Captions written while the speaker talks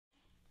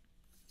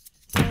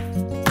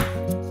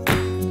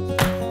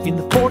In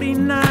the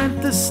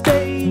 49th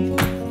estate,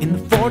 in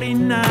the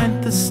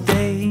 49th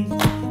estate,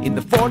 in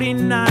the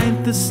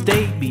 49th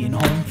estate, being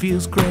home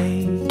feels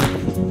great.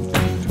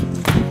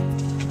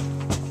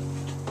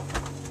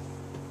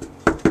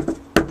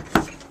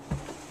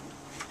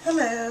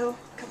 Hello,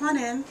 come on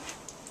in.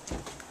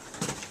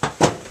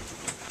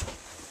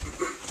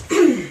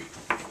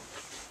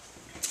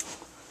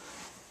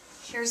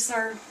 Here's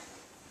our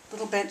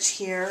little bench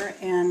here,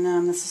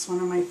 and this is one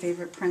of my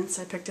favorite prints.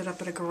 I picked it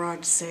up at a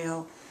garage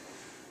sale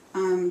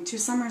 2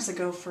 summers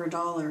ago for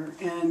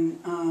 $1, and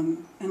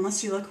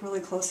unless you look really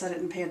close at it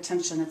and pay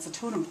attention, it's a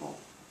totem pole.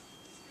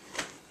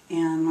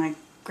 And my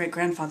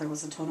great-grandfather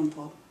was a totem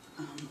pole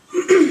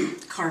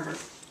carver.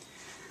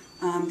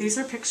 These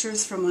are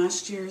pictures from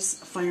last year's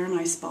Fire and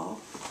Ice Ball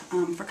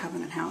for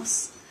Covenant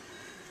House.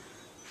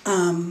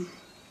 You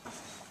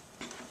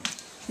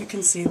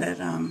can see that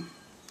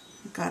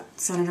we've got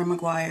Senator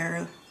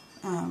McGuire,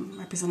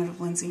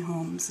 Representative Lindsay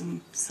Holmes,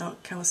 and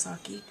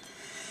Kawasaki,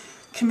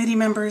 committee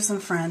members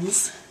and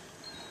friends.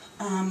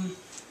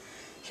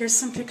 Here's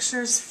some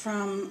pictures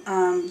from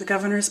the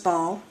Governor's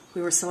Ball.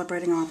 We were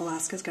celebrating all of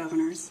Alaska's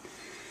governors.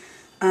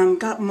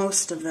 Got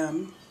most of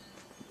them.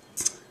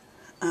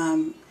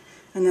 And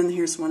then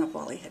here's one of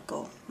Wally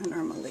Hickel and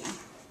Irma Lee.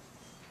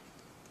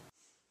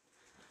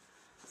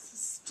 This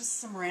is just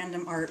some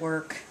random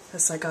artwork.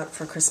 This I got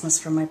for Christmas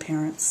from my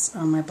parents.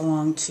 I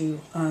belong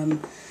to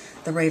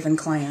the Raven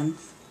clan.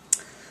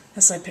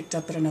 This I picked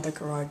up at another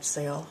garage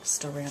sale.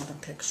 Just a random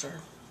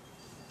picture.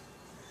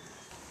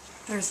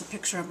 There's a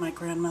picture of my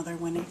grandmother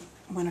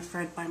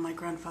Winifred by my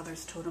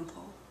grandfather's totem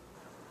pole.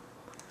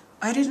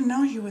 I didn't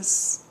know he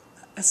was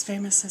as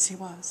famous as he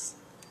was.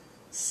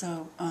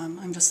 So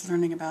I'm just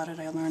learning about it.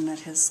 I learned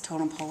that his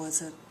totem pole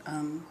is at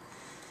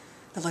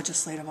the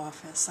legislative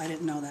office. I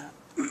didn't know that.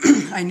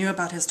 I knew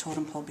about his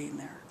totem pole being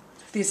there.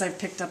 These I've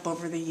picked up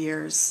over the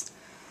years.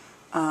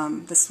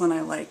 This one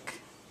I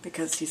like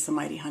because he's the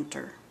mighty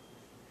hunter.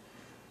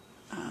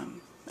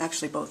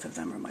 Actually, both of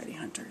them are mighty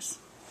hunters.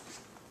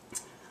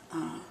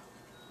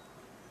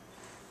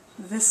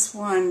 This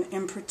one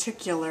in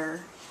particular,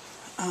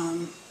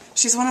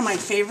 she's one of my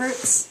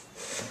favorites,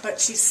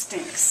 but she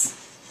stinks.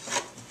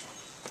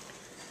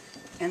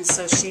 And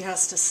so she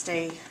has to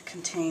stay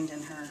contained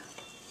in her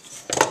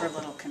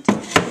little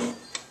container.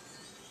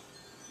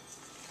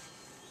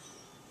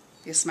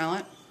 You smell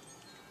it?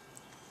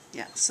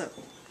 Yeah, so.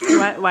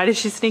 Why does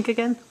she stink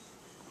again?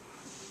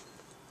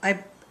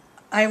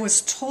 I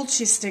was told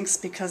she stinks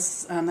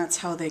because that's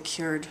how they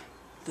cured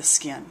the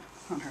skin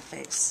on her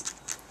face.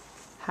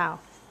 How?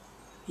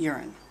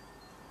 Urine.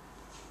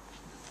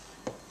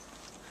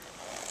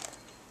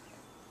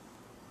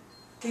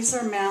 These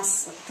are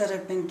masks that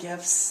have been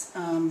gifts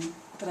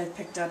that I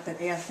picked up at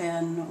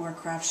AFN or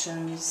craft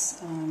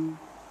shows.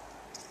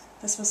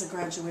 This was a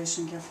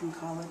graduation gift from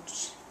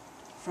college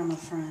from a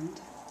friend.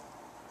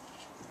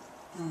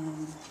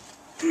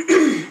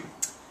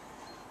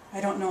 I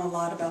don't know a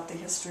lot about the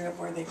history of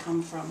where they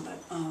come from, but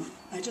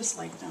I just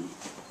like them.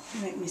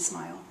 They make me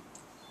smile.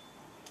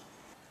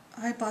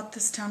 I bought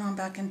this town home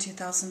back in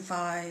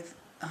 2005.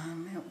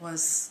 It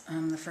was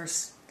the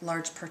first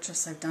large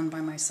purchase I've done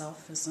by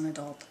myself as an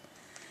adult.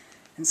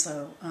 And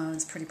so I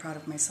was pretty proud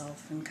of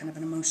myself, and kind of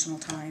an emotional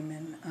time,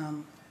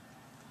 and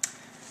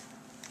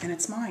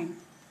it's mine.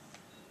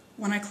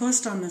 When I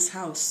closed on this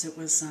house, it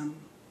was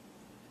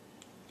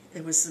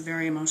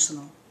very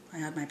emotional. I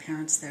had my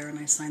parents there, and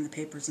I signed the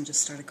papers and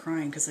just started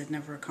crying because I'd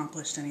never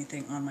accomplished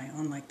anything on my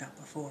own like that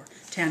before,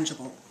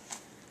 tangible.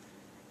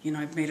 You know,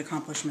 I've made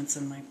accomplishments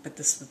but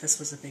this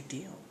was a big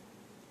deal,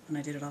 and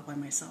I did it all by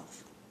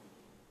myself.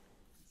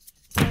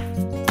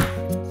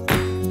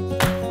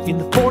 In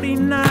the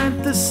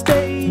 49th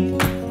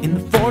estate, in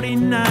the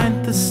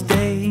 49th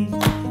estate,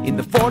 in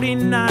the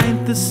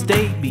 49th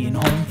estate, being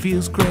home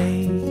feels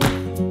great.